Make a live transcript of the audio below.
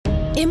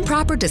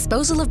Improper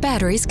disposal of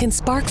batteries can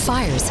spark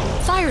fires.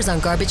 Fires on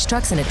garbage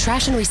trucks and at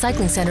trash and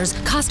recycling centers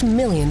cost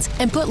millions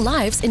and put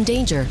lives in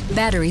danger.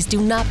 Batteries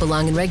do not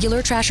belong in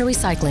regular trash or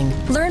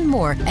recycling. Learn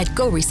more at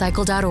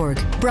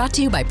gorecycle.org. Brought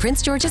to you by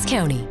Prince George's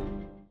County.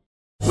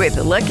 With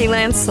the Lucky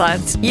Land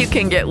Slots, you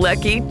can get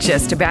lucky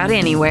just about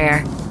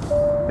anywhere.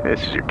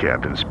 This is your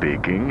captain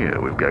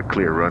speaking. We've got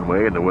clear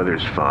runway and the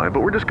weather's fine, but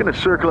we're just going to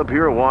circle up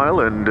here a while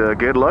and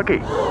get lucky.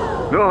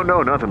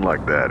 No, nothing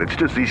like that. It's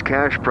just these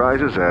cash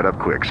prizes add up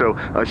quick. So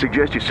I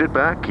suggest you sit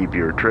back, keep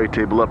your tray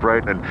table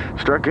upright, and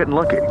start getting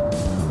lucky.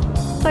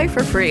 Play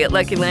for free at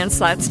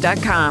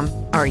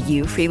LuckyLandSlots.com. Are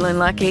you feeling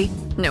lucky?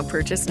 No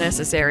purchase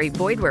necessary.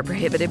 Void where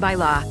prohibited by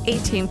law.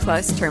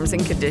 18+ terms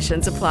and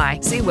conditions apply.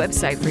 See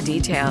website for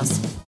details.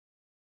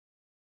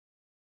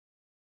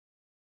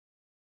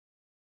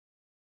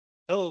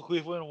 Hello,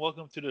 Cleveland.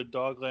 Welcome to the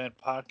Dogland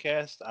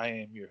Podcast. I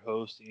am your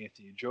host,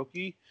 Anthony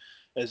Joki.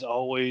 As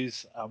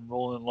always, I'm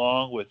rolling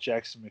along with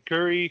Jackson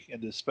McCurry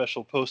in this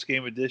special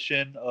post-game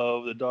edition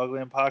of the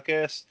Dogland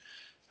Podcast.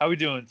 How are we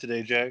doing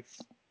today, Jack?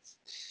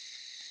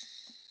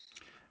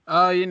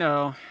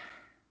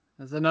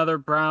 It's another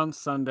Browns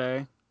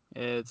Sunday.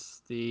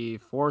 It's the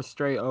fourth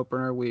straight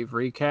opener we've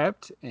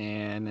recapped,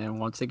 and then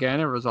once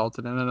again, it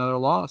resulted in another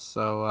loss.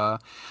 So,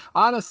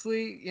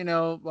 honestly,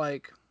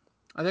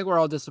 I think we're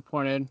all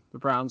disappointed the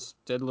Browns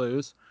did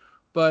lose,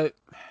 but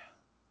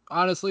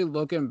honestly,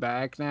 looking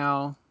back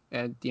now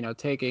and,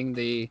 taking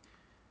the,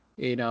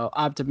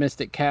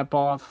 optimistic cap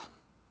off,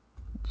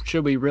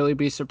 should we really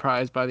be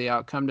surprised by the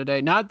outcome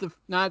today? Not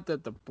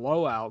that the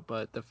blowout,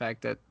 but the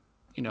fact that,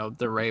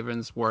 the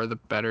Ravens were the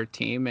better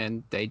team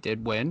and they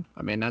did win.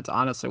 I mean, that's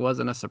honestly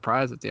wasn't a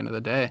surprise at the end of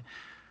the day.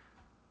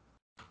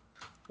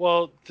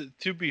 Well,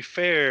 to be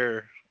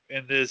fair,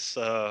 in this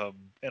in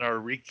our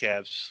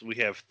recaps, we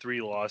have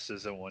 3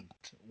 losses and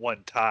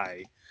one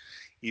tie,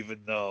 even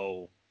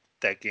though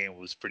that game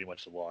was pretty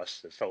much a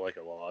loss. It felt like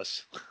a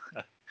loss.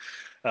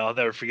 I'll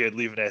never forget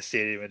leaving that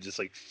stadium and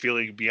just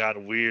feeling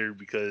beyond weird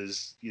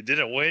because you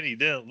didn't win, you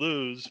didn't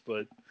lose,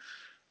 but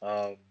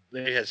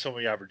they had so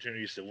many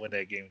opportunities to win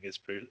that game against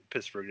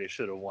Pittsburgh. They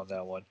should have won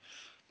that one.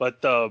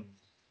 But to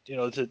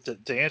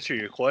answer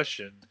your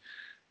question,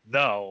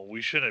 no,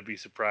 we shouldn't be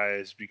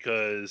surprised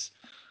because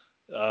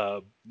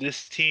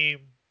this team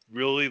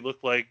really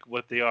looked like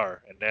what they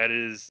are, and that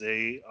is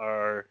they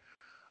are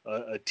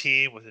a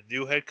team with a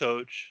new head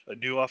coach, a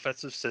new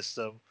offensive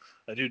system,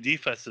 a new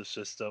defensive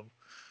system,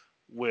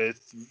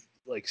 with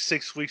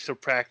 6 weeks of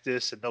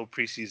practice and no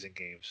preseason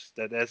games.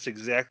 That's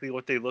exactly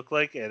what they look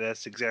like, and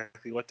that's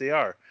exactly what they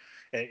are.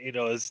 And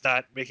it's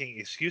not making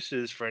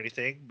excuses for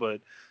anything, but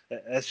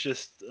that's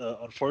just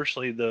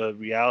unfortunately the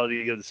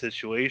reality of the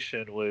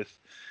situation with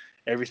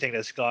everything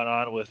that's gone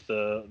on with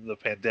the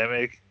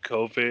pandemic,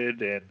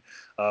 COVID, and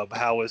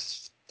how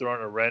it's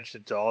thrown a wrench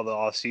into all the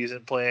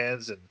off-season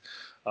plans, and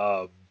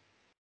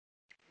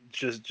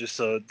just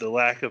the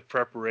lack of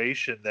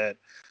preparation that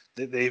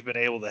they've been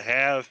able to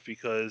have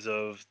because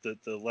of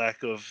the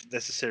lack of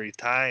necessary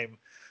time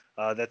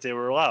that they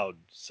were allowed.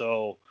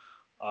 So,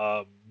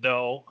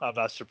 no, I'm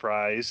not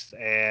surprised,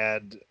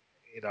 and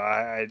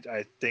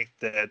I think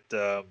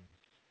that.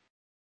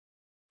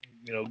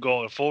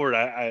 Going forward,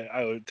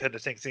 I would tend to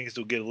think things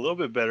will get a little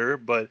bit better,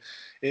 but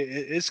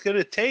it's going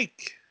to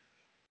take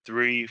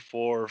 3,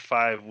 4,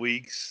 5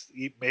 weeks,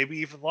 maybe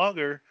even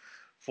longer,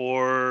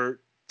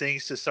 for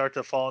things to start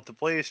to fall into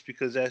place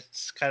because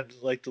that's kind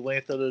of like the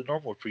length of the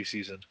normal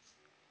preseason.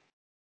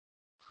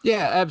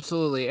 Yeah,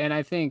 absolutely. And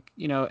I think,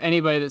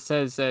 anybody that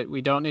says that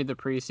we don't need the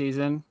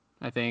preseason,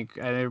 I think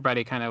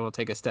everybody kind of will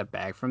take a step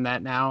back from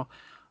that now.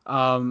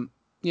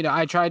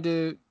 I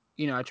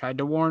tried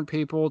to warn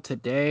people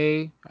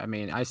today. I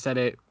mean, I said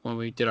it when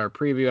we did our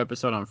preview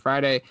episode on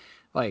Friday.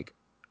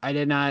 I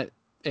did not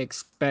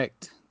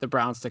expect the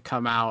Browns to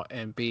come out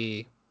and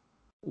be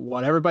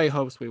what everybody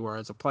hopes we were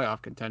as a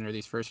playoff contender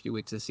these first few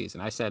weeks of the season.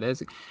 I said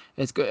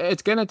it's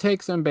going to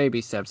take some baby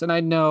steps. And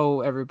I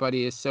know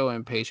everybody is so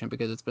impatient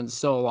because it's been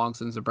so long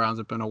since the Browns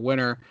have been a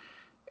winner.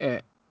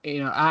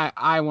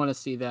 I want to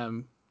see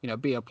them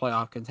be a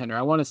playoff contender.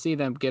 I want to see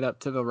them get up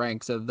to the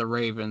ranks of the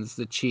Ravens,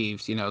 the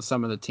Chiefs,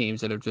 some of the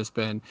teams that have just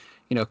been,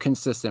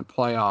 consistent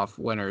playoff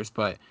winners.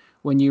 But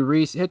when you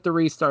hit the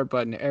restart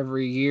button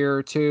every year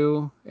or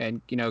two, and,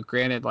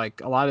 granted,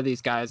 a lot of these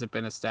guys have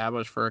been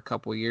established for a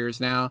couple years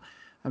now.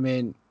 I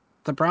mean,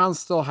 the Browns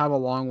still have a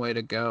long way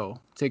to go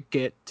to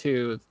get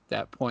to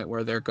that point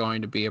where they're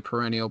going to be a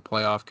perennial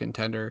playoff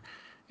contender.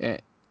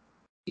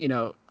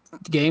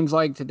 Games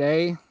like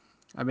today,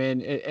 I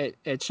mean,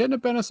 it shouldn't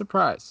have been a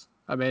surprise.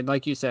 I mean,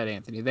 like you said,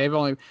 Anthony,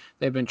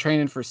 they've been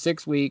training for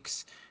 6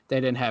 weeks. They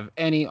didn't have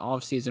any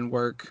off-season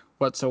work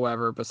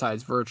whatsoever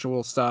besides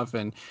virtual stuff.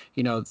 And,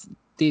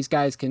 these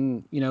guys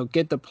can,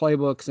 get the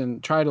playbooks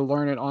and try to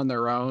learn it on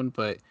their own.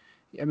 But,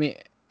 I mean,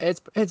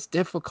 it's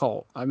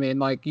difficult. I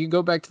mean, you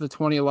go back to the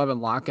 2011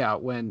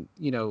 lockout when,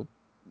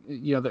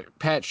 that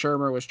Pat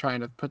Shurmur was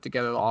trying to put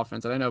together the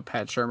offense. And I know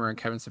Pat Shurmur and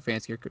Kevin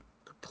Stefanski are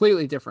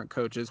completely different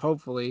coaches.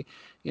 Hopefully,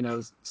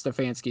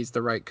 Stefanski's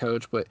the right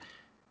coach. But,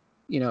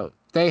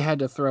 they had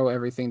to throw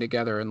everything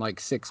together in like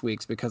 6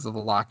 weeks because of the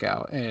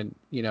lockout. And,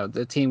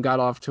 the team got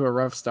off to a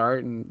rough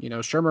start, and,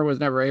 Shermer was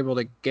never able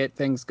to get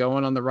things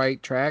going on the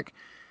right track.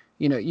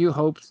 You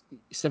hope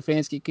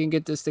Stefanski can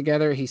get this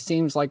together. He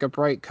seems like a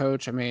bright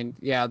coach. I mean,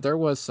 yeah, there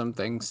was some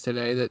things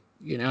today that,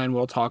 and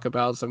we'll talk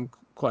about some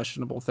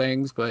questionable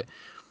things, but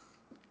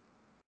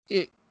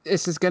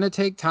this is going to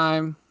take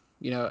time.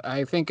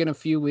 I think in a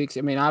few weeks,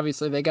 I mean,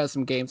 obviously they got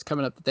some games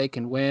coming up that they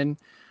can win.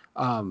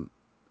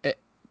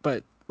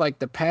 But like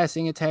the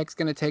passing attack's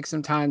going to take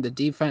some time. The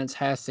defense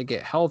has to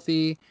get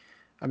healthy.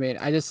 I mean,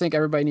 I just think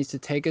everybody needs to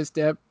take a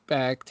step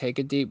back, take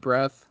a deep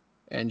breath,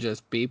 and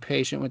just be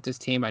patient with this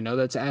team. I know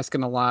that's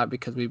asking a lot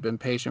because we've been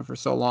patient for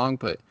so long,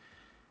 but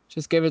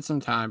just give it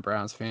some time,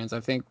 Browns fans. I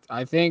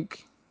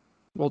think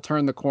we'll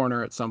turn the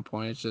corner at some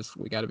point. It's just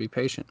we got to be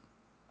patient.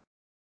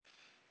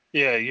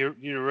 Yeah,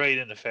 you're right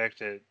in the fact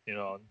that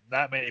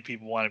not many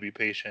people want to be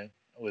patient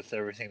with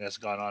everything that's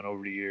gone on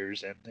over the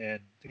years, and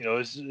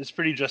it's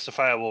pretty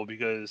justifiable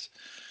because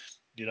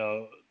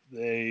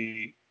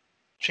they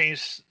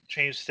change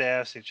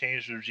staffs, they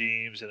change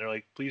regimes, and they're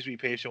like, please be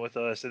patient with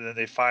us, and then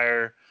they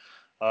fire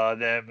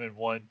them in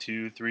 1,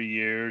 2, 3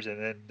 years,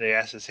 and then they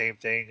ask the same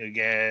thing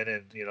again,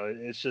 and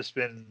it's just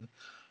been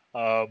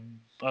a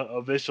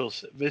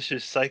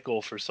vicious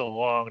cycle for so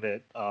long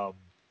that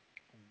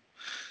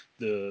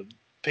the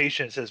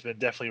patience has been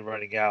definitely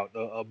running out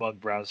among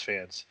Browns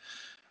fans.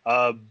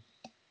 Um,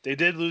 they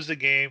did lose the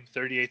game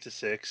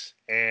 38-6,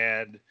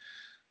 and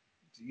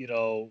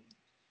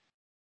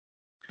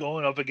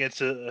going up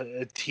against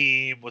a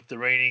team with the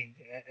reigning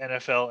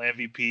NFL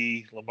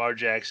MVP Lamar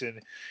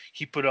Jackson,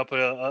 he put up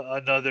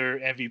another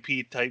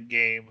MVP type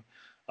game,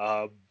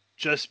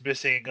 just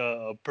missing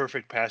a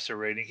perfect passer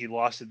rating. He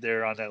lost it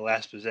there on that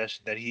last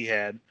possession that he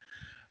had.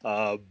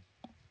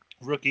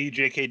 Rookie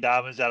J.K.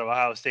 Dobbins out of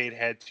Ohio State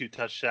had 2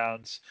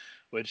 touchdowns,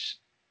 which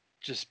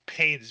just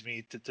pains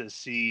me to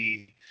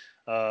see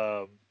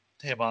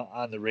him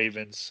on the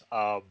Ravens.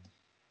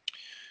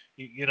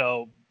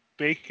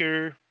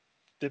 Baker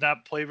did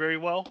not play very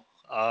well.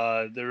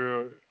 There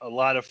were a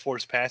lot of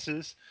forced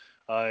passes.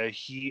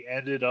 He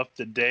ended up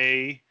the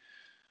day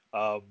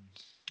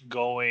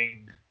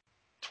going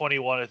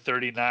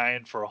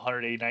 21-39 for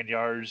 189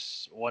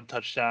 yards, 1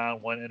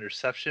 touchdown, 1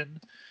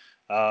 interception.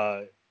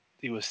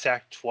 He was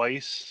sacked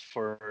twice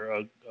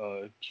for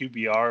a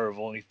QBR of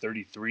only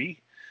 33.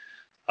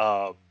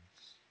 The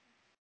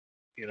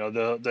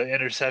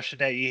interception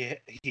that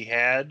he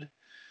had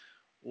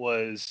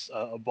was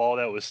a ball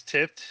that was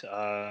tipped.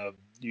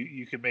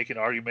 You can make an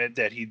argument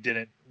that he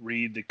didn't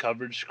read the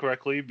coverage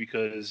correctly,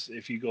 because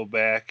if you go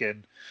back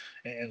and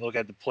look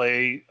at the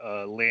play,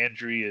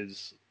 Landry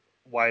is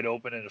wide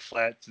open and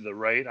flat to the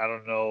right. I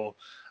don't know.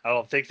 I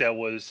don't think that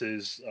was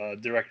his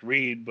direct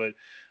read, but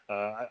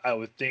I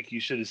would think you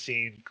should have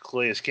seen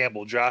Calais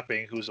Campbell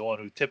dropping, who's the one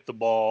who tipped the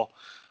ball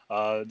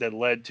that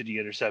led to the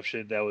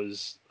interception. That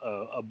was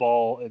a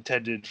ball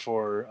intended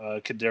for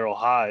Kadero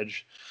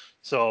Hodge.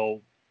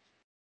 So,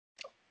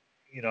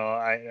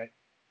 I'm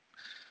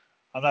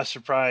not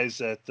surprised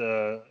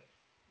that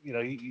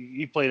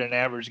he played an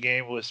average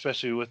game,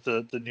 especially with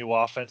the new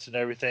offense and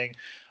everything.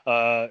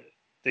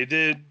 He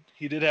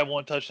did have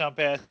 1 touchdown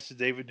pass to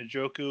David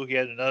Njoku. He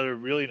had another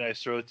really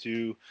nice throw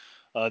to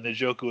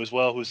Njoku as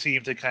well, who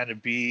seemed to kind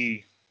of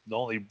be the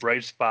only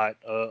bright spot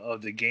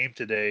of the game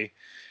today.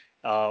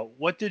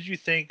 What did you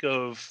think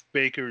of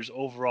Baker's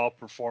overall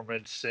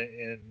performance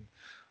in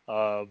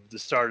the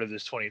start of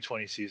this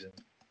 2020 season?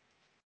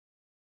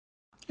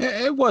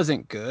 It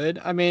wasn't good.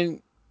 I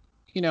mean,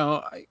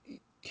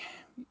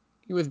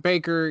 with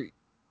Baker,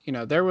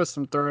 there was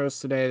some throws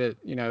today that,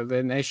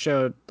 then they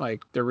showed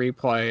like the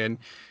replay, and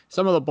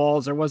some of the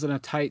balls, there wasn't a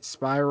tight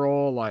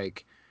spiral.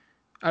 Like,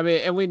 I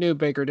mean, and we knew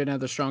Baker didn't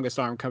have the strongest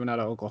arm coming out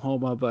of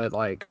Oklahoma, but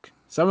like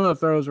some of the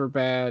throws were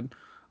bad.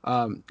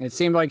 It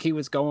seemed like he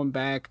was going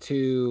back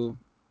to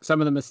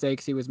some of the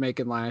mistakes he was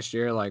making last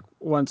year. Like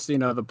once,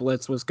 the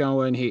blitz was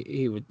going,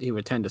 he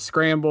would tend to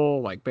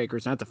scramble. Like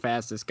Baker's not the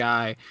fastest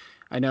guy.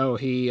 I know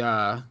he,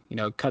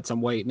 cut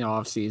some weight in the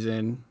off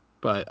season,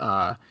 but,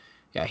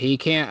 yeah, he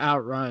can't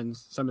outrun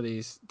some of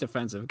these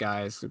defensive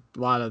guys. A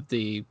lot of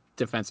the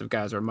defensive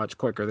guys are much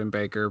quicker than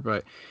Baker,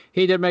 but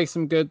he did make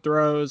some good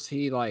throws.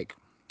 He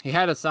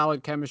had a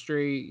solid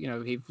chemistry.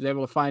 He was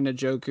able to find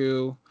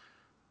Njoku, a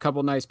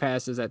couple nice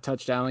passes at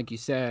touchdown, like you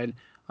said.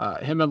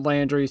 Him and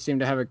Landry seem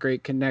to have a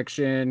great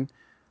connection.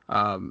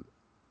 We're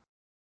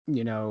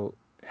going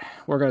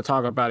to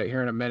talk about it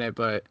here in a minute,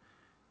 but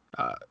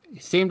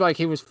it seemed like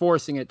he was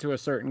forcing it to a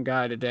certain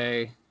guy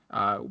today.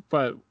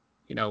 But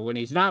when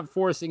he's not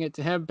forcing it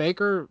to him,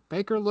 Baker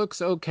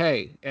looks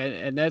okay.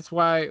 And that's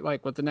why,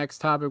 like, with the next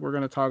topic we're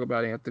going to talk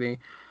about, Anthony,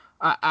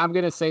 I'm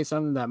going to say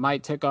something that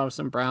might tick off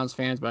some Browns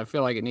fans, but I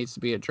feel like it needs to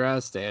be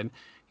addressed. And,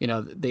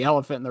 the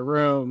elephant in the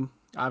room,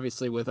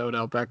 obviously, with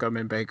Odell Beckham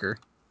and Baker.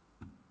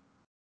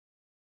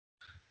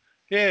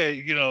 Yeah,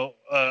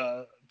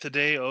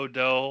 today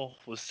Odell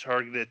was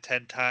targeted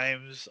 10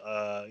 times.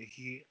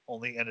 He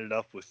only ended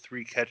up with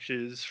 3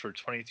 catches for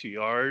 22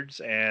 yards.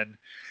 And,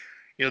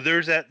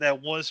 there's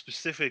that one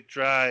specific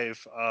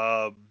drive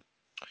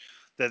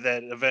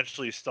that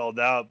eventually stalled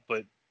out,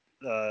 but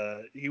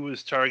he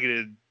was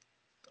targeted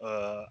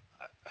uh,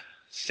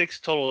 6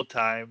 total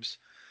times,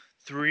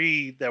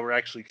 3 that were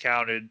actually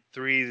counted,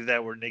 3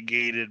 that were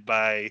negated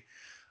by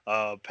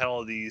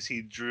penalties.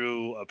 He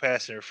drew a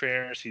pass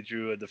interference. He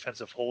drew a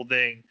defensive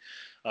holding.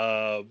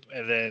 And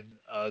then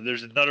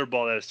there's another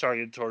ball that is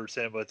targeted towards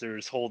him, but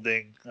there's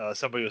holding.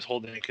 Somebody was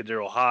holding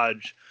Kadero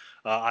Hodge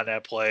on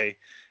that play.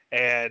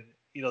 And,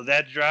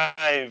 that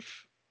drive,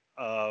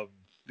 um,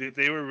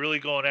 they were really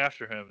going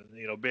after him.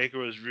 Baker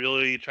was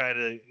really trying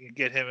to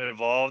get him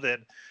involved.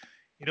 And,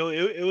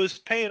 it was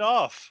paying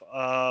off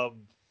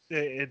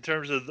in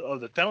terms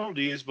of the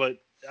penalties. But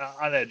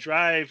on that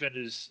drive and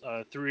his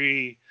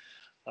 3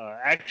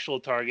 actual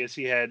targets,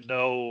 he had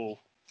no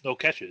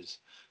catches.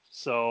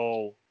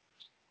 So,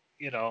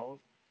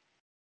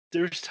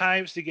 there's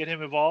times to get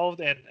him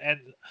involved, and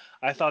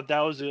I thought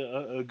that was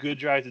a good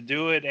drive to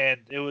do it,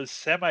 and it was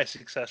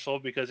semi-successful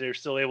because they were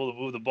still able to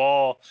move the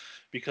ball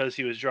because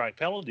he was drawing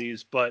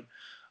penalties. But,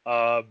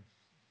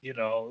 you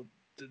know,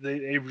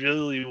 they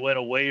really went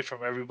away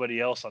from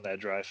everybody else on that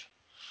drive.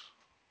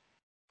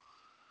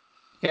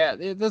 Yeah,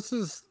 this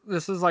is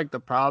like the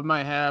problem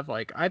I have.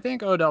 Like, I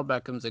think Odell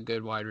Beckham's a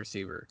good wide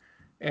receiver,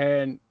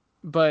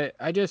 but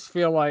I just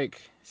feel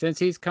like since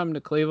he's come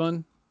to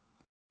Cleveland,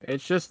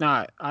 it's just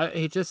not.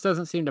 He just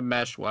doesn't seem to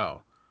mesh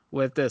well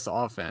with this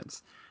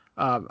offense.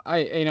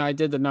 I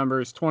did the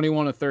numbers: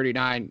 21 to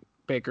 39.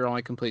 Baker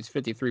only completes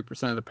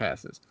 53% of the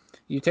passes.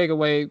 You take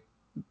away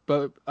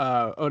both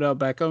Odell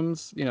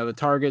Beckham's, the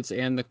targets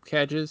and the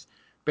catches.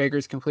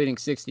 Baker's completing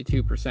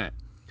 62%.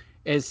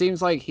 It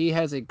seems like he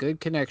has a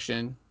good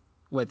connection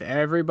with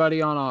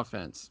everybody on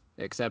offense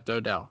except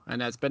Odell,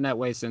 and that's been that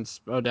way since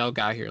Odell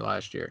got here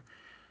last year.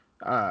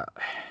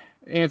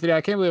 Anthony,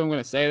 I can't believe I'm going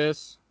to say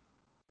this,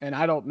 and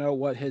I don't know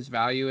what his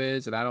value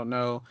is, and I don't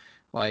know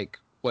like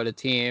what a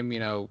team,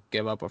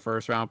 give up a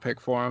first round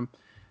pick for him,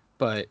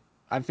 but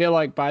I feel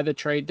like by the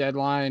trade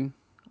deadline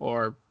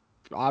or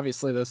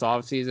obviously this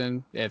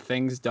offseason, if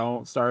things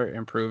don't start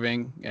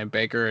improving and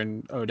Baker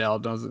and Odell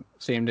doesn't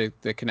seem to,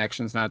 the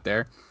connection's not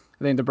there,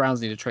 I think the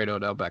Browns need to trade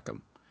Odell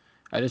Beckham.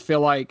 I just feel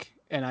like,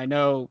 and I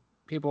know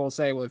people will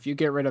say, well, if you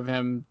get rid of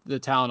him, the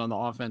talent on the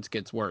offense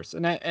gets worse.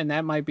 And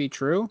that might be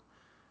true.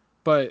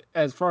 But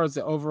as far as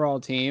the overall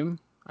team,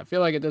 I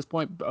feel like at this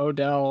point,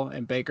 Odell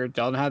and Baker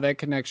don't have that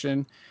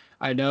connection.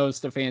 I know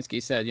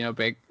Stefanski said,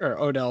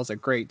 Odell's a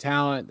great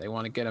talent. They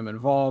want to get him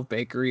involved.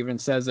 Baker even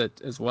says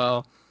it as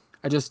well.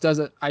 I just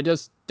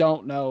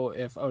don't know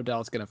if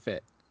Odell's going to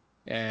fit.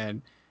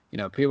 And,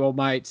 people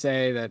might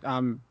say that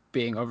I'm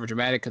being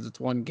overdramatic because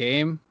it's one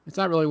game. It's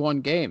not really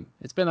one game.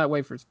 It's been that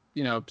way for,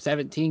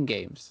 17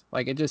 games.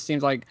 Like, it just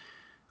seems like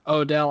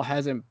Odell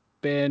hasn't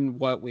been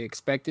what we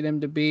expected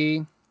him to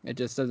be. It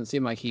just doesn't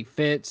seem like he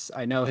fits.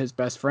 I know his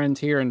best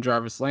friend's here in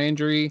Jarvis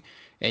Landry,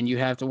 and you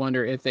have to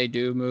wonder if they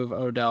do move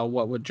Odell,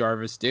 what would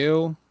Jarvis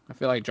do? I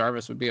feel like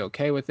Jarvis would be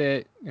okay with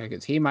it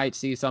because he might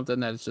see something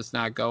that's just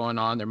not going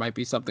on. There might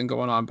be something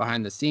going on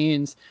behind the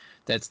scenes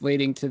that's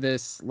leading to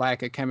this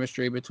lack of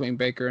chemistry between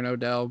Baker and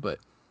Odell, but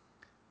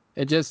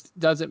it just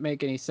doesn't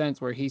make any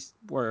sense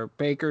where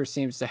Baker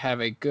seems to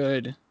have a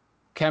good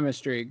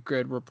chemistry,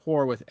 good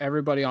rapport with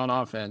everybody on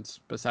offense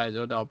besides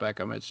Odell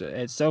Beckham.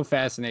 It's so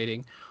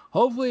fascinating.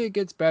 Hopefully it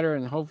gets better,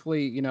 and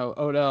hopefully,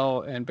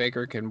 Odell and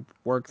Baker can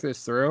work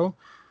this through.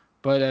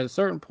 But at a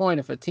certain point,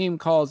 if a team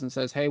calls and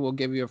says, hey, we'll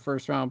give you a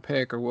first-round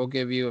pick, or we'll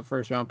give you a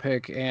first-round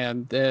pick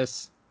and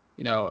this,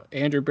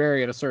 Andrew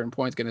Berry at a certain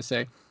point is going to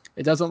say,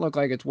 it doesn't look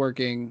like it's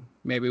working.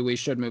 Maybe we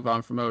should move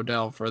on from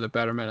Odell for the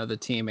betterment of the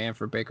team and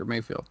for Baker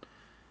Mayfield.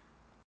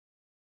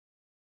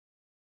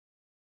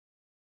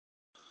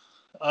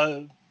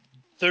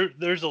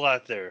 There's a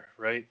lot there,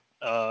 right?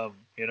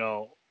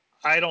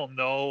 I don't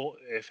know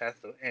if at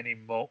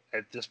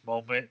this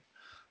moment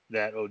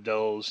that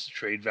Odell's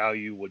trade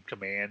value would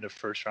command a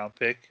first round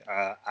pick.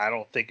 I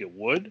don't think it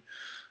would.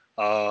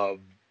 I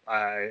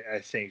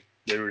think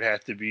there would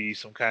have to be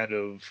some kind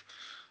of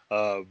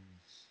um,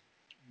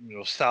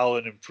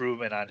 solid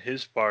improvement on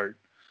his part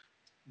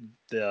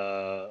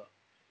to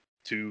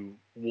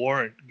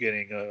warrant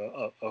getting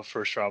a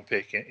first round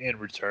pick in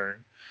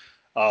return.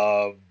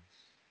 Um,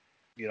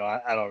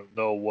 I don't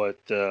know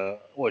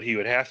what he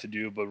would have to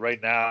do, but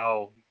right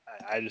now,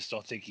 I just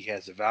don't think he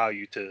has the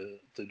value to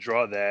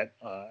draw that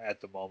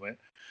at the moment.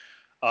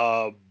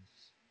 Um,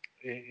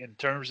 in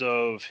terms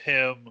of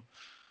him,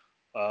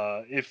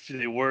 if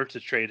they were to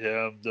trade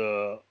him,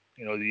 the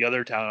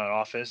other talent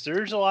on offense,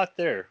 there's a lot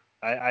there.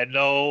 I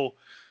know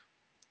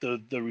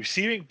the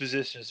receiving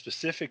position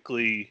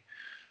specifically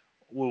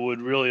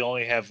would really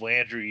only have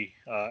Landry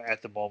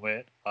at the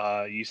moment.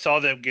 You saw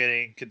them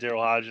getting Kadero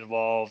Hodge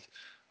involved.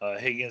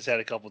 Higgins had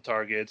a couple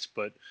targets,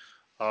 but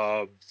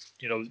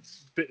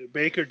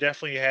Baker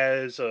definitely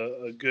has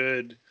a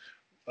good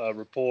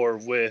rapport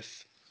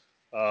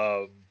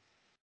um,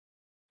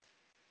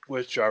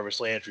 with Jarvis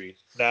Landry.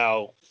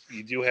 Now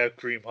you do have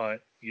Kareem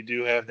Hunt, you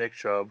do have Nick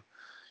Chubb,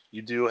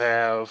 you do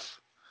have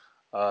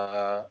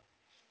uh,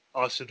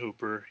 Austin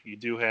Hooper. You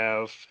do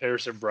have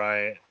Harrison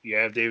Bryant. You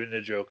have David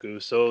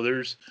Njoku. So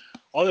there's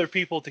other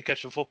people to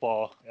catch the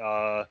football.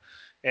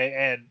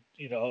 And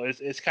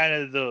it's kind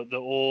of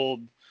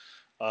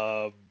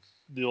um,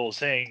 the old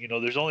saying.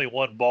 There's only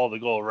one ball to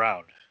go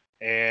around,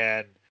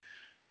 and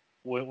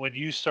when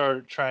you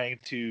start trying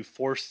to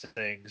force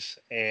things,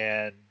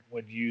 and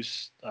when you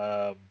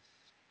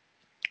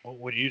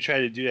try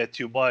to do that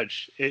too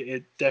much,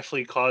 it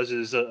definitely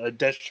causes a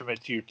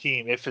detriment to your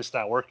team if it's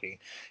not working.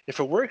 If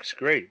it works,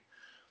 great.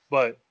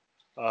 But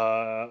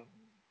uh,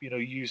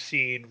 you've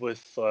seen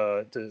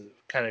to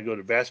kind of go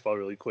to basketball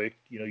really quick.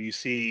 You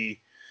see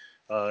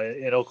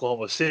in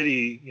Oklahoma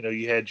City,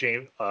 you had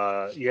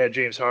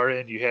James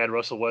Harden, you had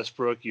Russell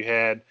Westbrook, you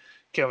had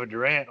Kevin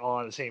Durant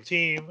on the same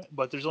team,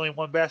 but there's only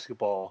one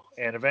basketball,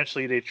 and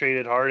eventually they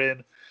traded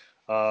Harden.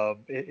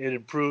 It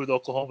improved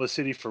Oklahoma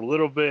City for a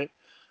little bit.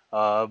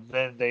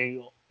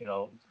 Then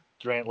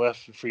Durant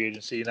left in free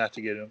agency. Not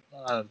to get him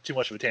too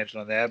much of a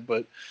tangent on that,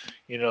 but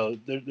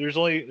there's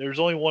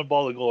only one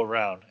ball to go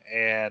around,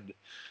 and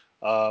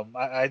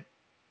I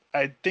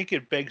think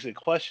it begs the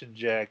question,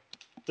 Jack.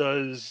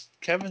 Does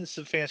Kevin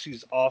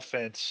Stefanski's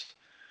offense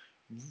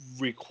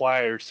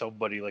require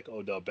somebody like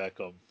Odell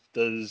Beckham?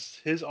 Does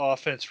his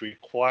offense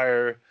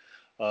require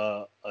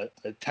a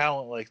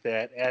talent like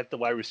that at the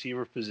wide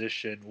receiver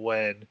position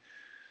when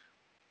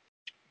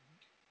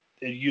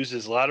it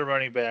uses a lot of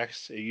running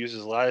backs, it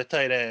uses a lot of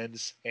tight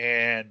ends,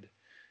 and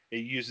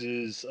it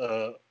uses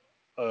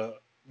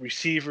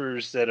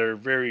receivers that are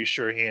very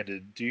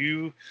sure-handed? Do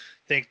you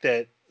think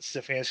that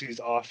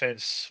Stefanski's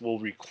offense will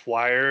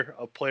require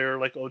a player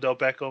like Odell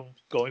Beckham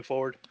going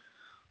forward?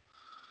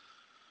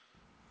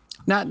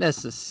 Not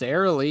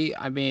necessarily.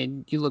 I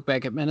mean, you look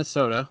back at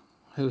Minnesota,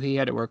 who he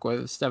had to work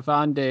with,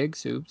 Stephon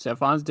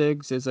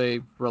Diggs is a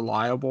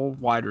reliable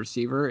wide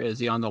receiver. Is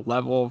he on the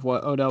level of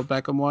what Odell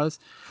Beckham was?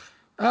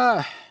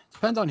 Uh,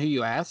 Depends on who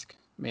you ask.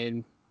 I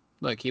mean,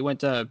 look, he went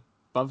to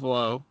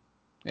Buffalo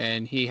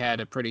and he had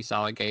a pretty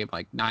solid game,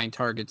 like 9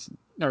 catches,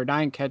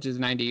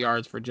 90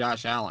 yards for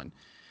Josh Allen.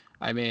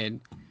 I mean,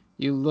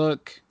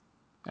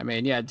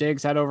 yeah,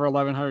 Diggs had over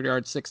 1,100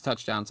 yards, 6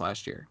 touchdowns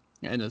last year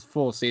in his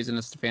full season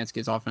as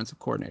Stefanski's offensive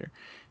coordinator.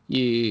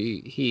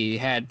 He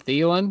had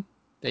Thielen.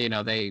 They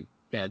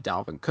had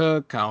Dalvin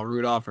Cook, Kyle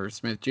Rudolph, or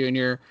Smith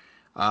Jr.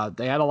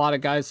 They had a lot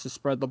of guys to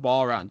spread the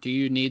ball around. Do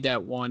you need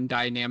that one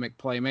dynamic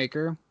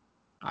playmaker?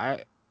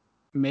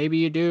 Maybe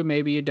you do,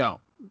 maybe you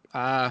don't.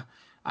 I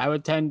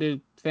would tend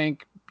to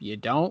think you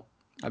don't.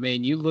 I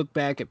mean, you look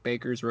back at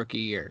Baker's rookie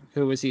year.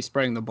 Who was he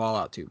spreading the ball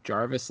out to?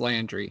 Jarvis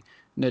Landry,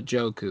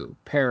 Njoku,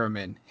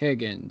 Perriman,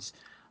 Higgins,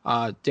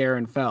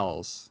 Darren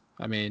Fells.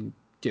 I mean,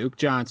 Duke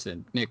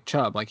Johnson, Nick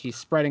Chubb. Like, he's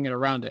spreading it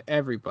around to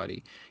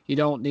everybody. You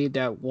don't need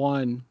that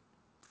one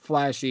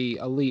flashy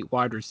elite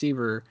wide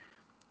receiver.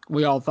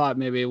 We all thought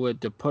maybe it would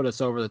to put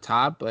us over the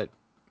top, but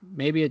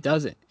maybe it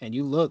doesn't. And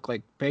you look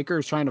like Baker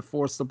is trying to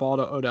force the ball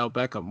to Odell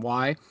Beckham.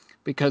 Why?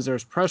 Because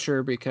there's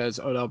pressure, because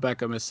Odell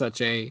Beckham is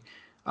such a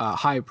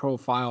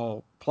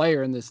high-profile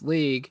player in this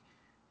league.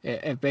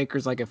 If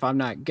Baker's like, if I'm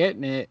not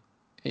getting it,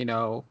 we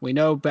know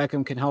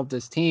Beckham can help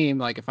this team.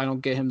 Like, if I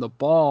don't get him the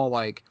ball,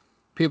 like,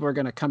 people are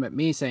going to come at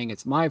me saying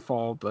it's my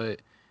fault.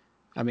 But,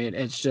 I mean,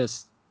 it's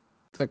just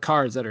the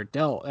cards that are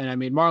dealt. And, I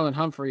mean, Marlon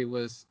Humphrey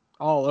was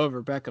all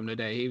over Beckham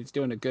today. He was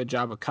doing a good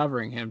job of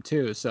covering him,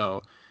 too.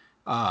 So,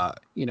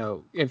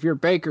 if you're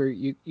Baker,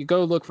 you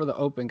go look for the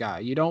open guy.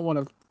 You don't want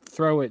to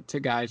throw it to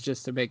guys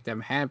just to make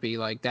them happy.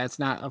 Like, that's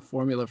not a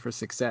formula for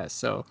success.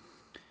 So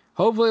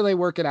hopefully they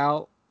work it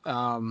out.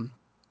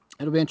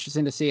 It'll be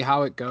interesting to see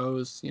how it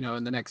goes,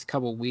 in the next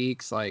couple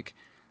weeks. Like,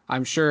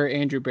 I'm sure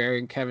Andrew Berry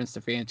and Kevin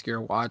Stefanski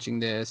are watching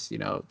this,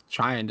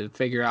 trying to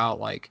figure out,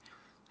 like,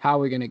 how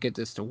are we going to get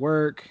this to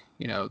work?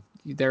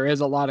 There is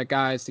a lot of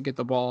guys to get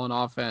the ball on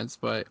offense,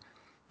 but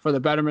for the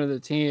betterment of the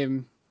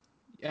team,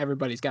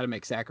 everybody's got to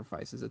make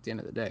sacrifices at the end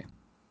of the day.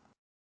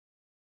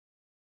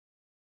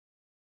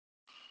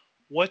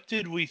 What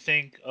did we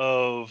think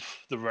of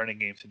the running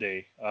game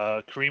today?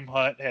 Kareem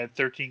Hunt had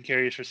 13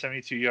 carries for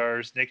 72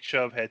 yards. Nick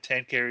Chubb had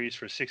 10 carries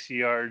for 60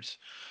 yards.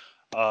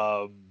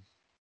 Both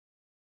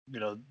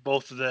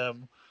of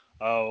them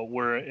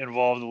were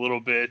involved a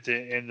little bit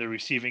in the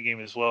receiving game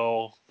as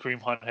well.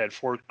 Kareem Hunt had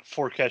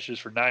four catches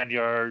for 9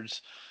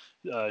 yards.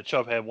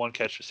 Chubb had 1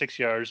 catch for 6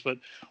 yards. But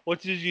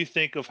what did you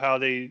think of how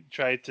they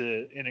tried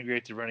to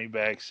integrate the running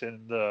backs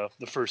in the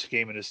first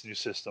game in this new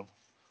system?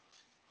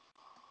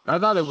 I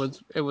thought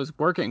it was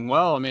working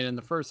well. I mean, in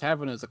the first half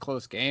when it was a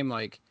close game,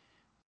 like,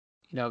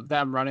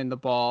 them running the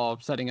ball,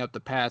 setting up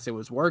the pass, it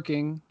was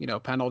working.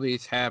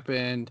 Penalties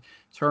happened,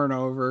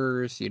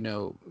 turnovers,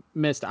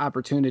 missed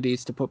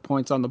opportunities to put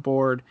points on the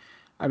board.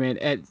 I mean,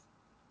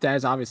 that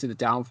is obviously the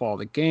downfall of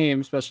the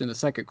game, especially in the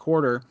second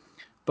quarter.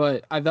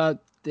 But I thought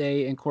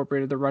they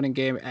incorporated the running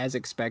game as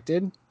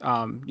expected.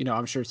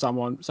 I'm sure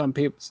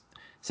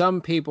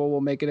some people will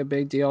make it a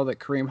big deal that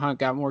Kareem Hunt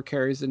got more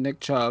carries than Nick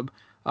Chubb.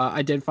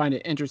 I did find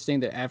it interesting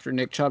that after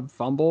Nick Chubb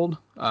fumbled,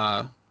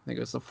 I think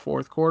it was the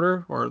fourth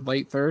quarter or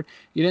late third.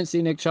 You didn't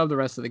see Nick Chubb the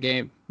rest of the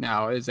game.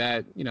 Now, is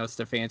that,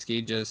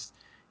 Stefanski just,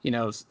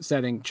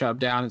 setting Chubb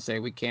down and say,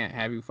 we can't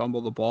have you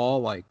fumble the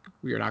ball, like,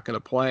 we're not going to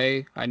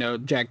play? I know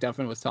Jack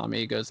Duffin was telling me,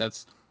 he goes,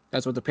 that's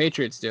what the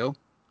Patriots do.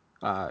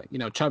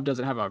 Chubb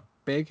doesn't have a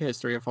big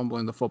history of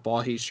fumbling the football.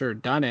 He's sure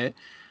done it,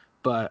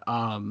 but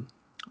I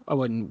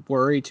wouldn't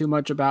worry too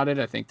much about it.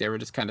 I think they were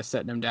just kind of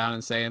setting him down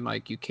and saying,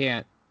 like, you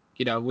can't,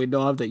 we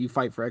love that you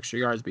fight for extra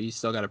yards, but you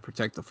still got to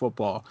protect the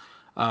football.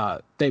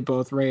 They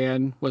both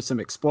ran with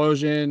some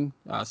explosion,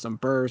 some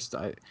burst.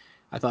 I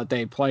thought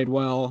they played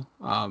well.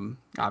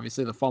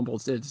 Obviously, the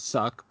fumbles did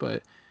suck,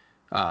 but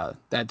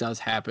that does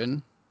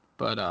happen.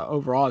 But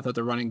overall, I thought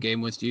the running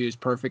game was used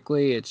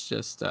perfectly. It's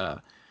just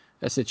a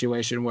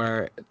situation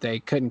where they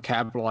couldn't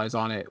capitalize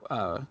on it,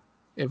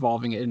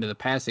 evolving it into the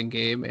passing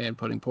game and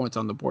putting points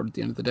on the board at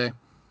the end of the day.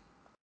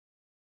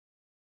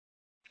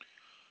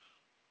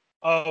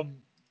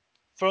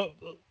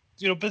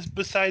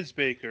 Besides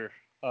Baker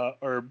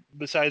or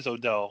besides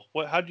Odell,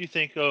 how do you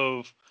think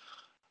of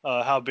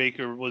how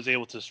Baker was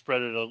able to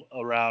spread it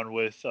around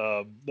with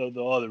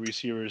the other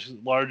receivers?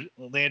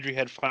 Landry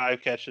had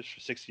 5 catches for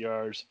 60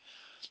 yards.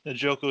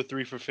 Njoku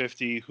 3 for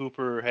 50.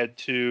 Hooper had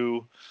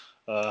 2.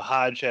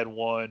 Hodge had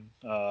 1.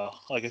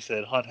 Like I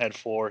said, Hunt had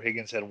 4.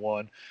 Higgins had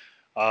 1.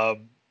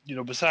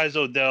 Besides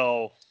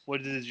Odell,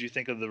 what did you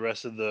think of the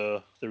rest of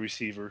the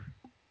receiving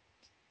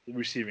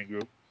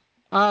group?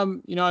 I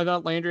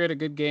thought Landry had a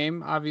good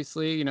game.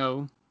 Obviously,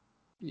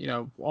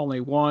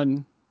 only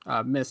one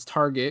missed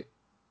target,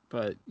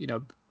 but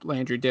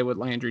Landry did what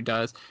Landry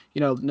does.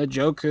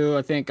 Njoku,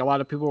 I think a lot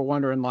of people were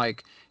wondering,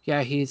 like,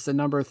 yeah, he's the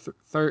number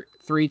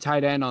 3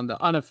 tight end on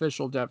the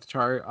unofficial depth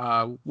chart.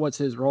 What's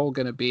his role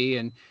going to be?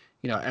 And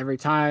every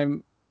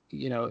time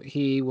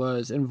he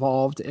was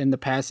involved in the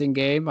passing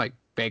game, like,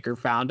 Baker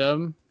found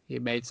him. He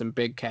made some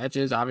big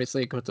catches.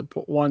 Obviously, he put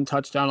 1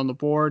 touchdown on the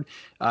board.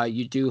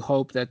 You do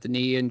hope that the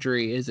knee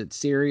injury isn't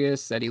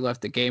serious that he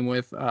left the game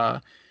with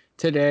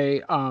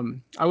today.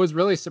 I was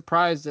really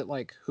surprised that,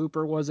 like,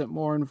 Hooper wasn't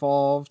more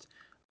involved.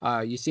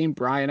 You seen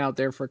Brian out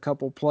there for a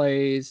couple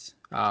plays.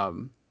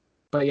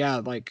 But yeah,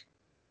 like,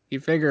 you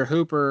figure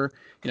Hooper,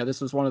 this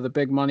was one of the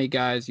big money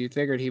guys. You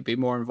figured he'd be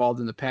more involved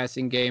in the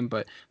passing game,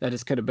 but that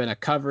just could have been a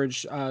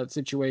coverage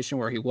situation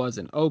where he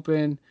wasn't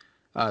open.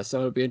 So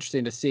it'll be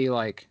interesting to see,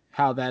 like,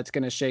 how that's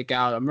going to shake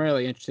out. I'm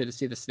really interested to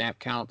see the snap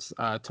counts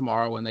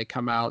tomorrow when they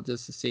come out,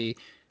 just to see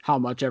how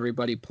much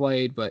everybody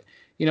played. But,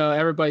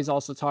 everybody's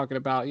also talking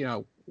about,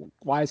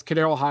 why is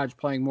Kadarius Hodge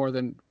playing more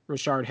than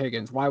Rashard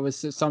Higgins? Why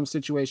was some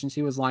situations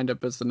he was lined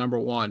up as the number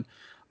 1?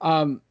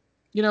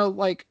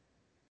 Like,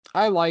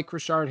 I like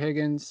Rashard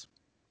Higgins,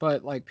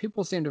 but, like,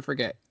 people seem to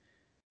forget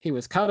he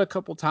was cut a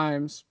couple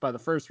times by the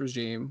first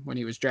regime when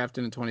he was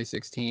drafted in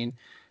 2016.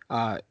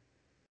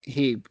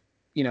 He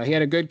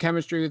had a good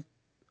chemistry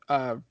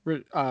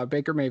with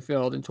Baker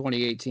Mayfield in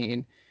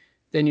 2018.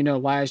 Then,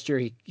 last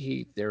year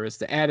he there was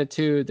the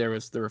attitude, there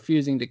was the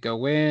refusing to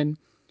go in,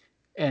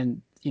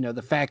 and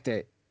the fact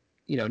that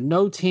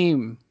no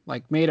team,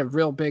 like, made a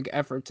real big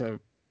effort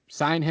to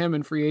sign him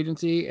in free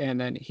agency,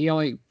 and then he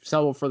only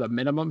settled for the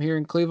minimum here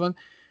in Cleveland.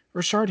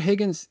 Rashard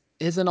Higgins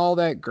isn't all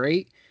that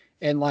great,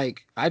 and,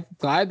 like, I'm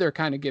glad they're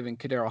kind of giving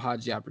Kadarius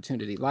Hodge the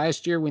opportunity.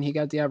 Last year when he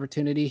got the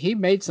opportunity, he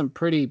made some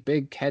pretty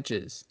big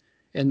catches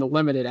in the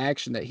limited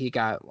action that he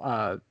got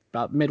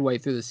about midway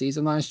through the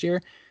season last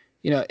year.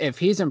 If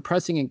he's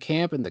impressing in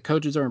camp and the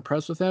coaches are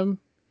impressed with him,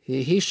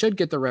 he should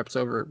get the reps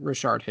over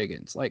Rashard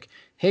Higgins. Like,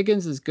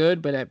 Higgins is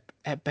good, but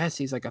at best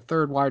he's like a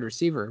 3rd wide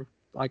receiver,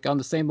 like on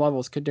the same level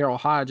as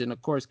Kadarius Hodge. And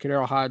of course,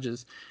 Kadarius Hodge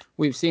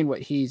we've seen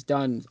what he's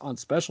done on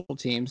special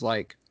teams.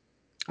 Like,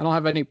 I don't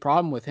have any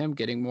problem with him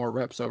getting more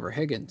reps over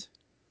Higgins.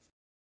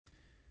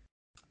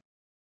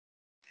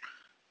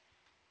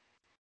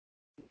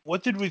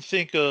 What did we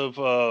think of,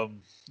 to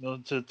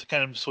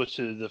kind of switch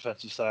to the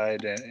defensive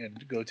side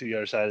and go to the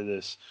other side of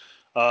this?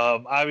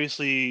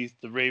 Obviously,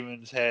 the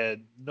Ravens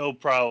had no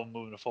problem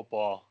moving the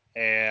football,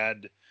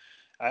 and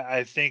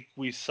I think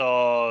we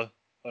saw,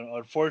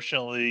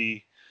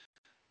 unfortunately,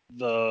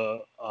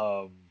 the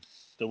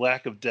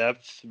lack of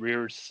depth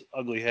rear its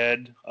ugly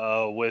head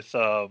with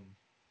the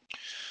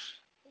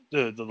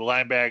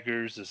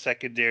linebackers, the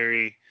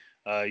secondary.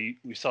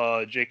 We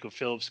saw Jacob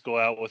Phillips go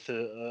out with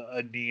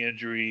a knee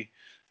injury.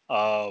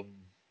 Going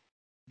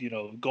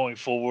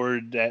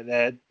forward,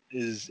 that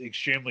is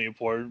extremely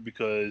important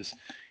because,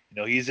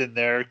 he's in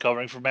there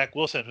covering for Mack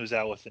Wilson, who's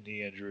out with a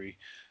knee injury.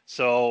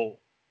 So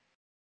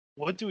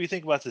what do we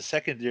think about the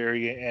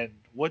secondary, and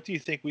what do you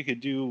think we could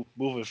do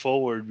moving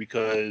forward?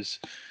 Because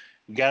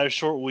we got a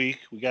short week.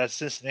 We got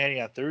Cincinnati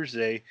on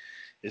Thursday.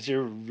 Is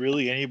there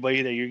really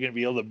anybody that you're going to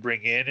be able to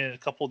bring in a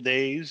couple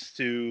days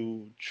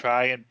to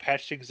try and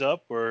patch things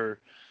up, or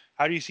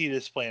how do you see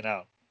this playing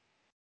out?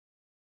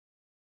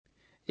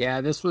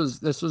 Yeah, this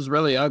was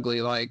really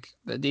ugly. Like,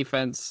 the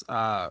defense,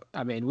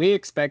 we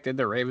expected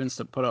the Ravens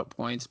to put up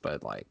points,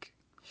 but, like,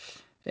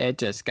 it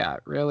just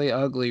got really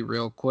ugly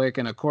real quick.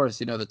 And of course,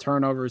 the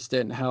turnovers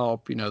didn't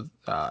help,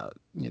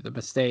 the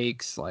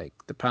mistakes, like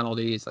the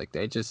penalties, like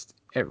they just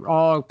it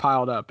all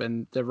piled up.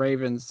 And the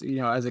Ravens,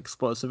 as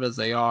explosive as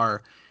they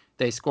are,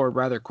 they scored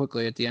rather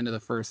quickly at the end of the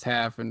first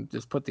half and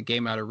just put the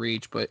game out of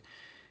reach. But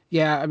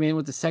yeah, I mean,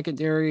 with the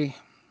secondary,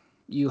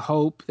 you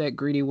hope that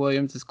Greedy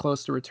Williams is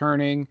close to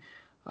returning.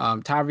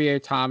 Tavier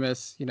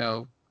Thomas,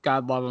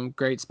 God love him,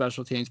 great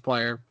special teams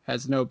player,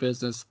 has no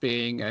business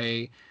being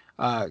a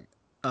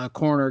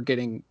corner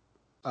getting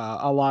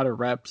a lot of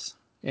reps.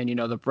 And,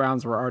 the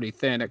Browns were already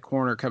thin at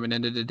corner coming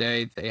into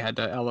today. They had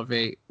to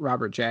elevate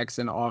Robert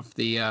Jackson off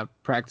the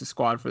practice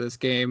squad for this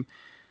game.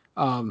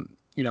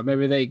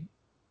 Maybe they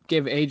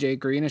give AJ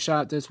Green a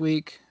shot this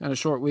week on a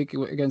short week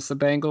against the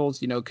Bengals,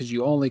 because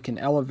you only can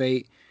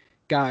elevate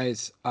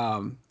guys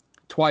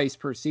twice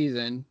per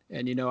season.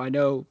 And, I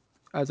know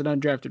as an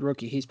undrafted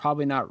rookie, he's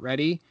probably not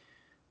ready,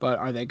 but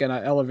are they going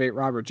to elevate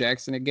Robert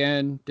Jackson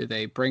again? Do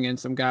they bring in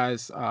some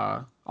guys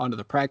onto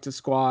the practice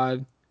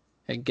squad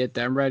and get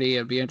them ready?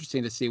 It'd be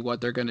interesting to see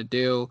what they're going to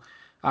do.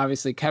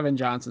 Obviously, Kevin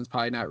Johnson's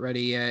probably not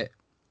ready yet.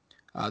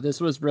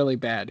 This was really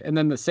bad. And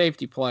then the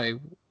safety play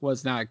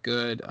was not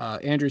good.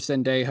 Andrew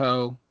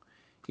Sendejo,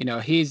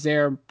 he's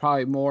there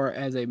probably more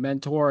as a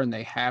mentor, and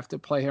they have to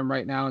play him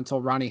right now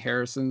until Ronnie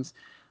Harrison's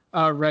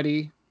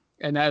ready.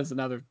 And that is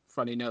another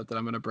funny note that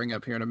I'm going to bring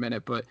up here in a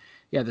minute. But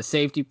yeah, the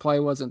safety play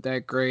wasn't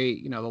that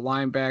great. The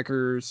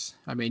linebackers,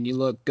 I mean, you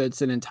look,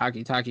 Goodson and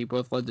Taki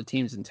both led the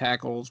teams in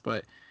tackles,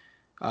 but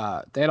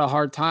they had a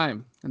hard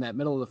time in that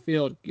middle of the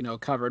field,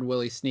 covering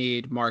Willie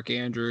Snead, Mark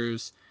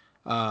Andrews,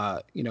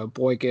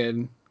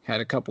 Boykin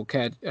had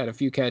a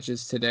few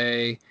catches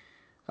today.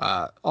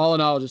 All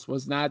in all, just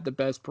was not the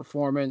best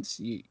performance.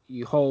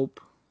 You hope,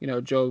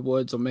 Joe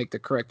Woods will make the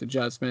correct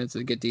adjustments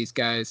and get these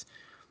guys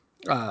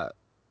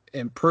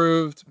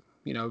improved,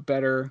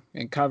 better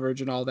in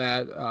coverage and all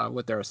that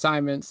with their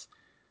assignments.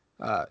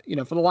 For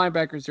the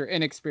linebackers, they're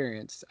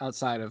inexperienced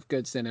outside of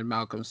Goodson and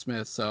Malcolm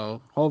Smith.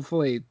 So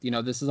hopefully,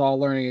 this is all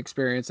learning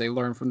experience. They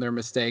learn from their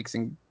mistakes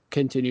and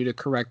continue to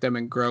correct them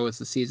and grow as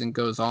the season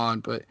goes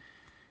on. But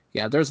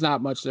yeah, there's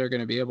not much they're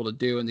going to be able to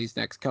do in these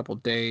next couple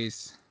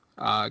days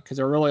because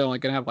they're really only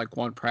going to have like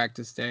one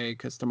practice day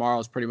because tomorrow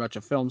is pretty much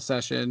a film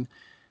session.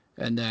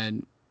 And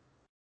then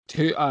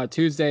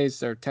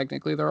Tuesdays are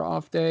technically their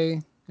off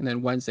day. And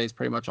then Wednesday's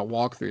pretty much a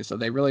walkthrough. So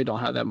they really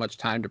don't have that much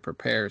time to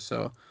prepare.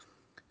 So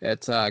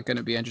it's going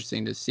to be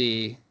interesting to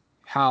see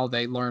how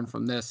they learn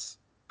from this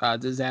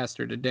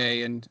disaster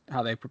today and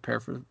how they prepare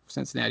for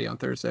Cincinnati on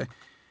Thursday.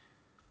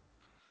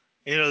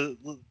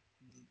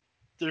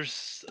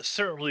 There's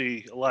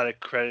certainly a lot of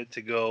credit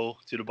to go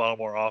to the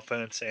Baltimore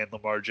offense and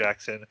Lamar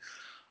Jackson.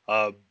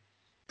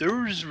 There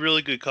was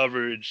really good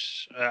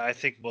coverage, I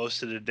think,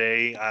 most of the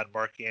day on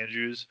Mark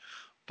Andrews,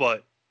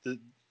 but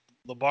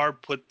Lamar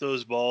put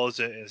those balls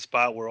in a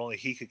spot where only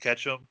he could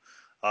catch them.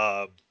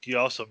 He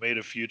also made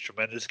a few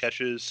tremendous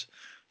catches.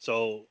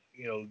 So,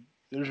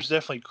 there's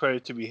definitely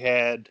credit to be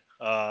had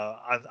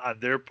on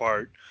their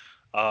part.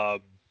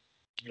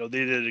 They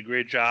did a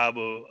great job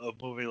of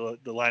moving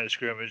the line of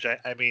scrimmage.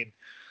 I mean,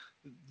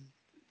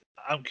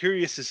 I'm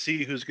curious to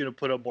see who's going to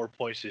put up more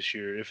points this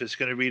year, if it's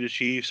going to be the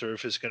Chiefs or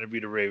if it's going to be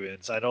the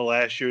Ravens. I know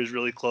last year was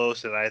really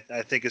close, and I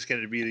think it's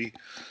going to be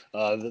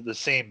the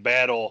same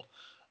battle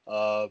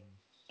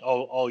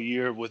all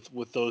year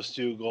with those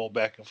two going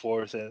back and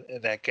forth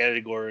in that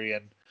category.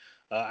 And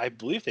I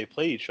believe they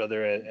play each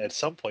other at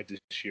some point this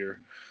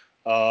year.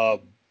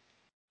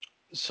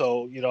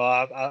 So,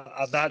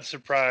 I'm not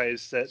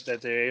surprised that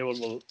they're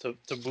able to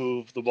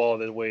move the ball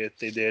the way that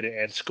they did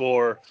and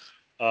score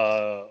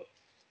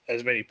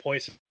as many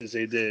points as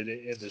they did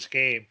in this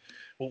game.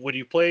 When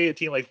you play a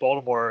team like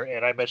Baltimore,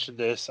 and I mentioned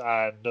this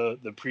on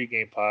the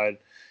pregame pod,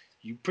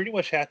 you pretty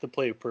much have to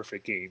play a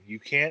perfect game. You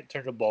can't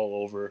turn the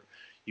ball over.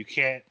 You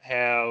can't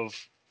have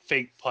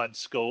fake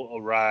punts go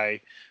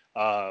awry.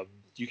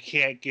 You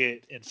can't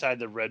get inside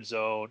the red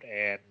zone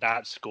and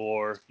not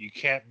score. You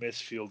can't miss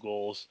field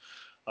goals.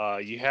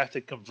 You have to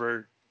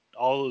convert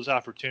all those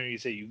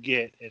opportunities that you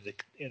get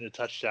in the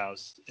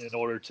touchdowns in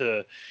order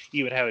to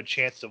even have a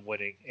chance of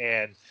winning.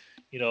 And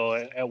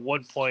at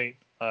one point,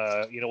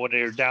 when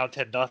they were down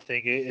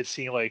 10-0, it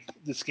seemed like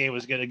this game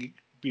was going to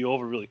be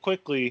over really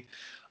quickly.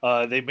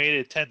 They made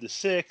it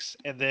 10-6,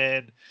 and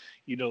then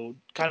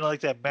kind of like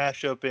that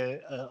matchup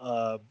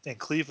in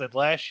Cleveland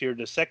last year,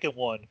 the second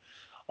one.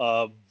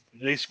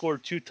 They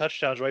scored 2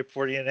 touchdowns right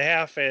before the end of the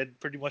half, and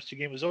pretty much the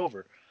game was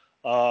over.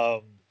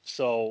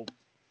 So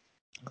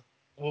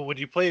when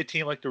you play a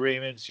team like the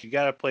Ravens, you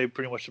got to play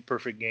pretty much the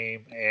perfect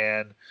game.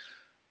 And,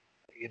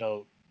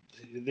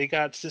 they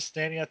got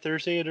Cincinnati on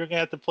Thursday, and they're going to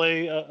have to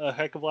play a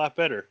heck of a lot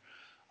better.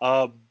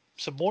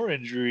 Some more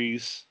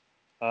injuries.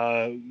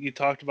 You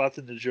talked about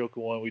the Joki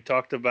one. We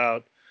talked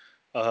about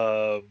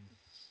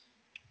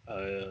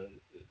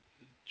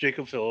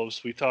Jacob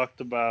Phillips. We talked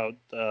about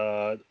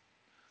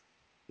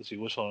let's see,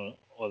 which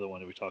other one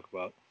did we talk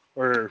about?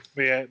 Or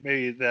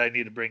maybe that I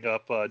need to bring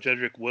up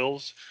Jedrick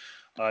Wills.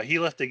 He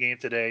left the game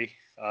today.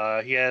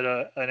 He had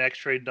an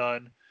X-ray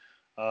done.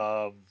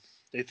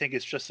 They think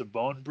it's just a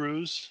bone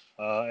bruise,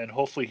 and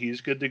hopefully he's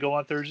good to go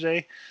on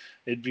Thursday.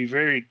 it'd be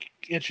very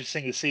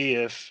interesting to see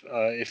if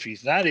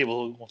he's not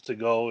able to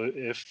go,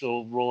 if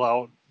they'll roll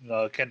out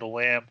Kendall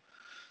Lamb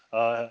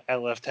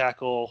at left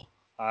tackle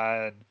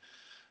on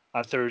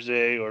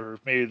Thursday, or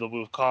maybe they'll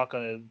move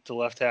Conklin to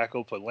left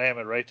tackle, put Lamb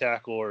at right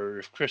tackle, or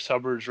if Chris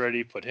Hubbard's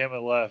ready, put him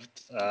at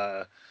left.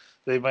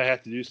 They might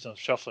have to do some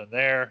shuffling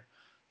there.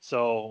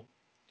 So,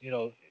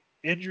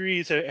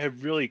 injuries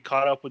have really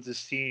caught up with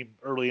this team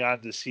early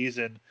on this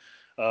season.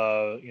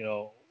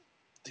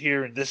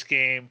 Here in this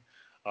game,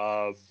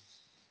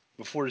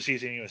 before the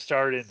season even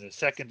started, in the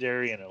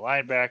secondary and a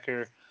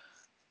linebacker.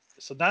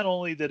 So not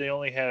only did they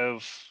only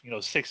have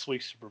 6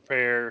 weeks to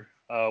prepare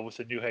with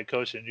a new head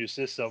coach and a new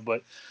system,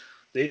 but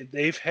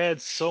they've had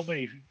so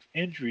many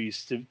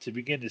injuries to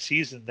begin the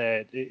season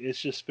that it's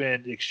just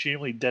been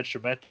extremely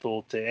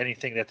detrimental to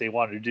anything that they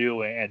want to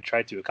do and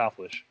try to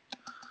accomplish.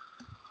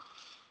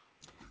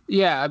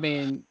 Yeah, I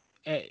mean,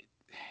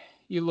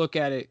 you look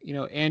at it,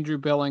 Andrew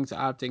Billings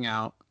opting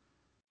out,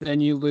 then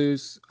you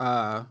lose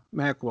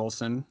Mac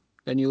Wilson,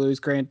 then you lose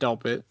Grant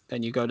Delpit,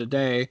 then you go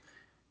today,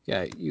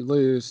 you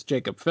lose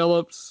Jacob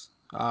Phillips.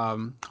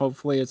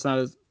 Hopefully it's not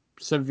a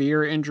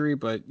severe injury,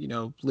 but,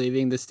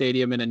 leaving the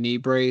stadium in a knee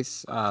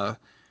brace,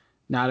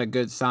 not a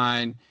good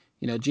sign.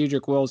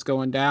 Jedrick Wills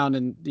going down,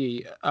 and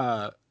the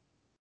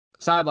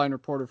sideline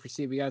reporter for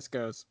CBS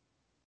goes,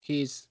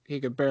 he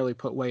could barely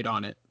put weight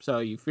on it. So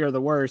you fear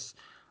the worst.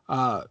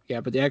 But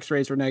the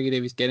x-rays were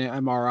negative. He's getting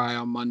an MRI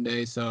on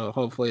Monday, so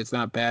hopefully it's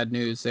not bad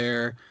news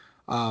there.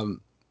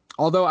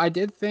 Although I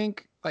did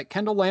think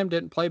Kendall Lamb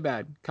didn't play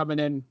bad coming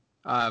in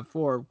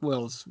for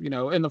Wills,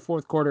 in the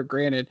fourth quarter.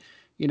 Granted,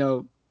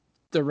 the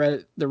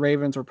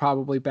Ravens were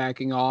probably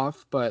backing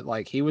off, but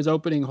he was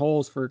opening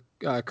holes for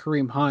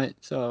Kareem Hunt.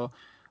 So,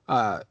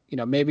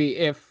 maybe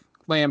if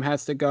Lamb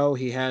has to go,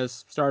 he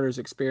has starters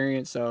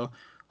experience. So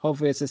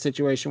hopefully it's a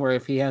situation where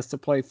if he has to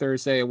play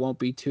Thursday, it won't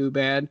be too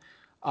bad.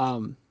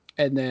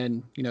 And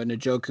then,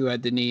 Njoku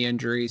had the knee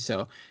injury.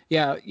 So,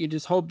 you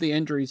just hope the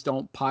injuries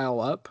don't pile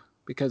up,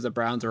 because the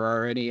Browns are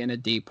already in a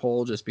deep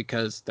hole just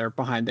because they're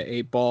behind the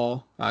 8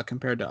 ball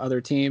compared to other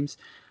teams.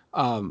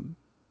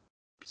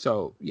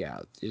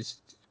 Just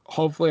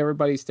hopefully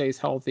everybody stays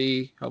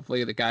healthy.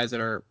 Hopefully the guys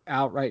that are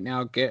out right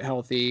now get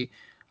healthy,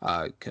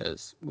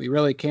 because we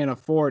really can't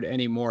afford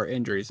any more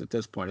injuries at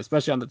this point,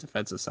 especially on the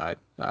defensive side.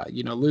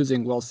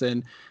 Losing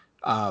Wilson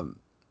and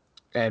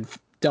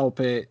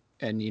Delpit,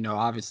 and,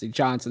 obviously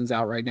Johnson's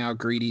out right now.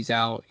 Greedy's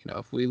out.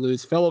 If we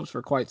lose Phillips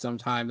for quite some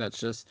time, that's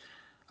just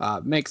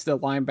makes the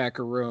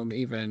linebacker room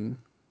even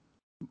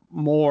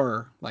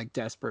more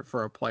desperate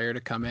for a player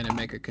to come in and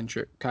make a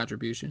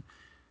contribution.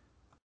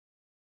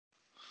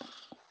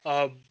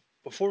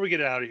 Before we get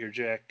out of here,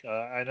 Jack,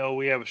 I know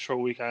we have a short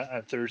week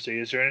on Thursday.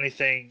 Is there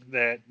anything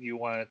that you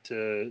wanted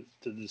to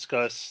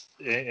discuss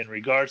in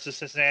regards to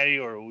Cincinnati,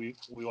 or we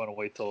want to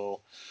wait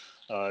till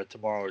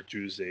tomorrow or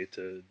Tuesday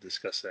to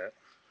discuss that?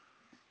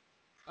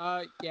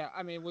 I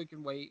mean, we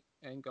can wait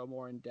and go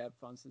more in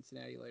depth on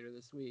Cincinnati later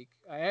this week.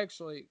 I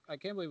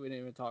can't believe we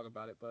didn't even talk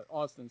about it, but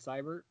Austin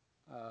Seibert,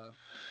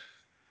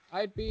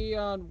 I'd be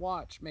on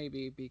watch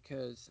maybe,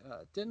 because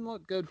it didn't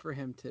look good for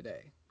him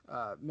today.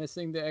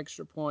 Missing the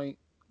extra point,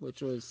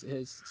 which was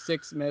his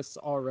 6th miss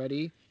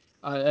already.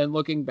 And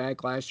looking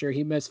back last year,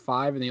 he missed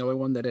 5, and the only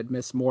one that had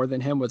missed more than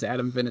him was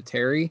Adam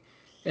Vinatieri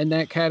in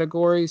that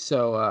category.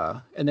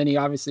 So, and then he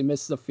obviously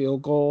missed the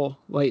field goal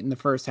late in the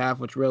first half,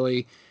 which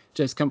really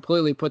just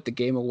completely put the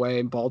game away,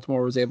 and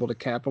Baltimore was able to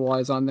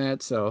capitalize on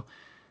that. So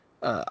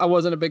I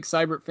wasn't a big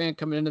Seibert fan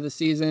coming into the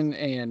season,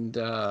 and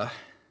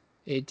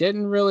it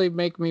didn't really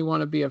make me want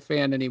to be a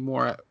fan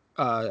anymore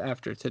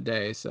after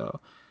today.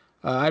 So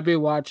I'd be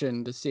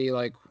watching to see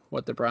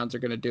what the Browns are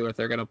going to do, if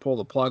they're going to pull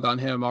the plug on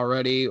him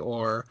already,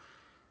 or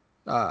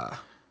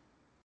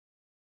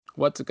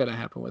what's going to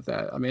happen with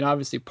that. I mean,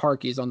 obviously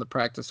Parkey's on the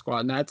practice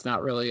squad, and that's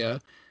not really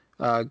a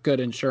good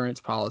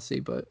insurance policy,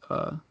 but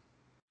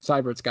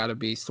Seibert's got to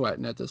be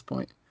sweating at this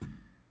point.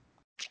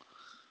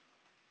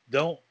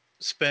 Don't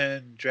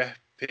spend draft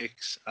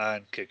picks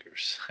on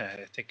kickers.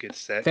 I think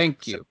it's that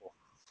Thank simple.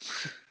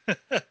 You.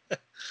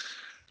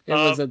 It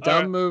was a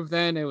dumb move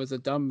then. It was a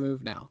dumb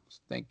move now.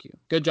 Thank you.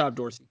 Good job,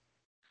 Dorsey.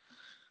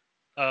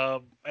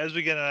 As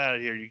we get out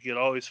of here, you can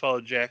always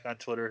follow Jack on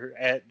Twitter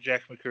at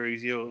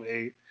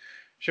JackMcCurry08.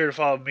 Sure to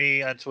follow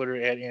me on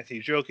Twitter at Anthony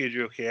Joki,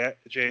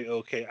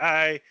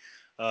 Joki.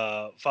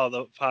 Follow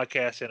the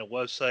podcast and a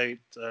website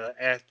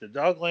at the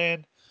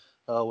Dogland.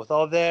 With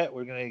all that,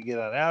 we're going to get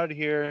on out of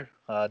here.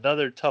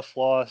 Another tough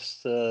loss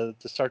to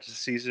start the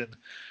season,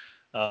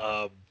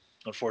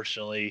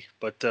 unfortunately.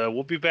 But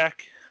we'll be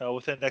back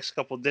within the next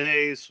couple of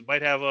days. We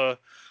might have a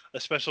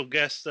special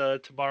guest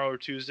tomorrow or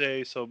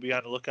Tuesday, so be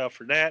on the lookout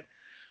for that.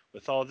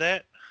 With all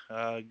that,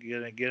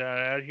 gonna get on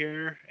out of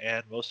here,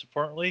 and most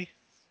importantly,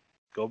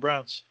 go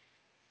Browns.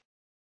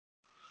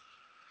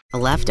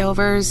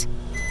 Leftovers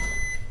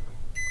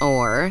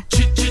or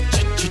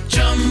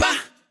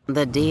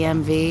the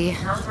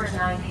DMV Number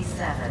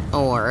 97.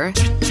 or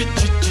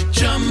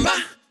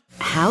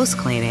house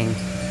cleaning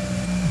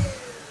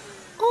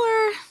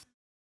or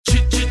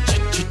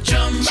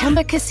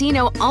Chumba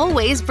Casino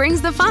always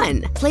brings the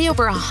fun. Play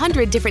over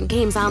 100 different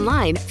games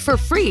online for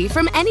free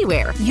from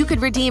anywhere. You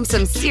could redeem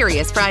some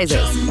serious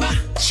prizes.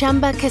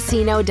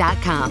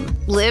 ChumbaCasino.com.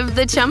 Live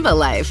the Chumba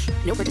life.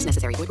 No purchase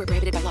necessary. Void where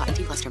prohibited by law.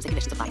 18+ terms and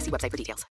conditions apply. See website for details.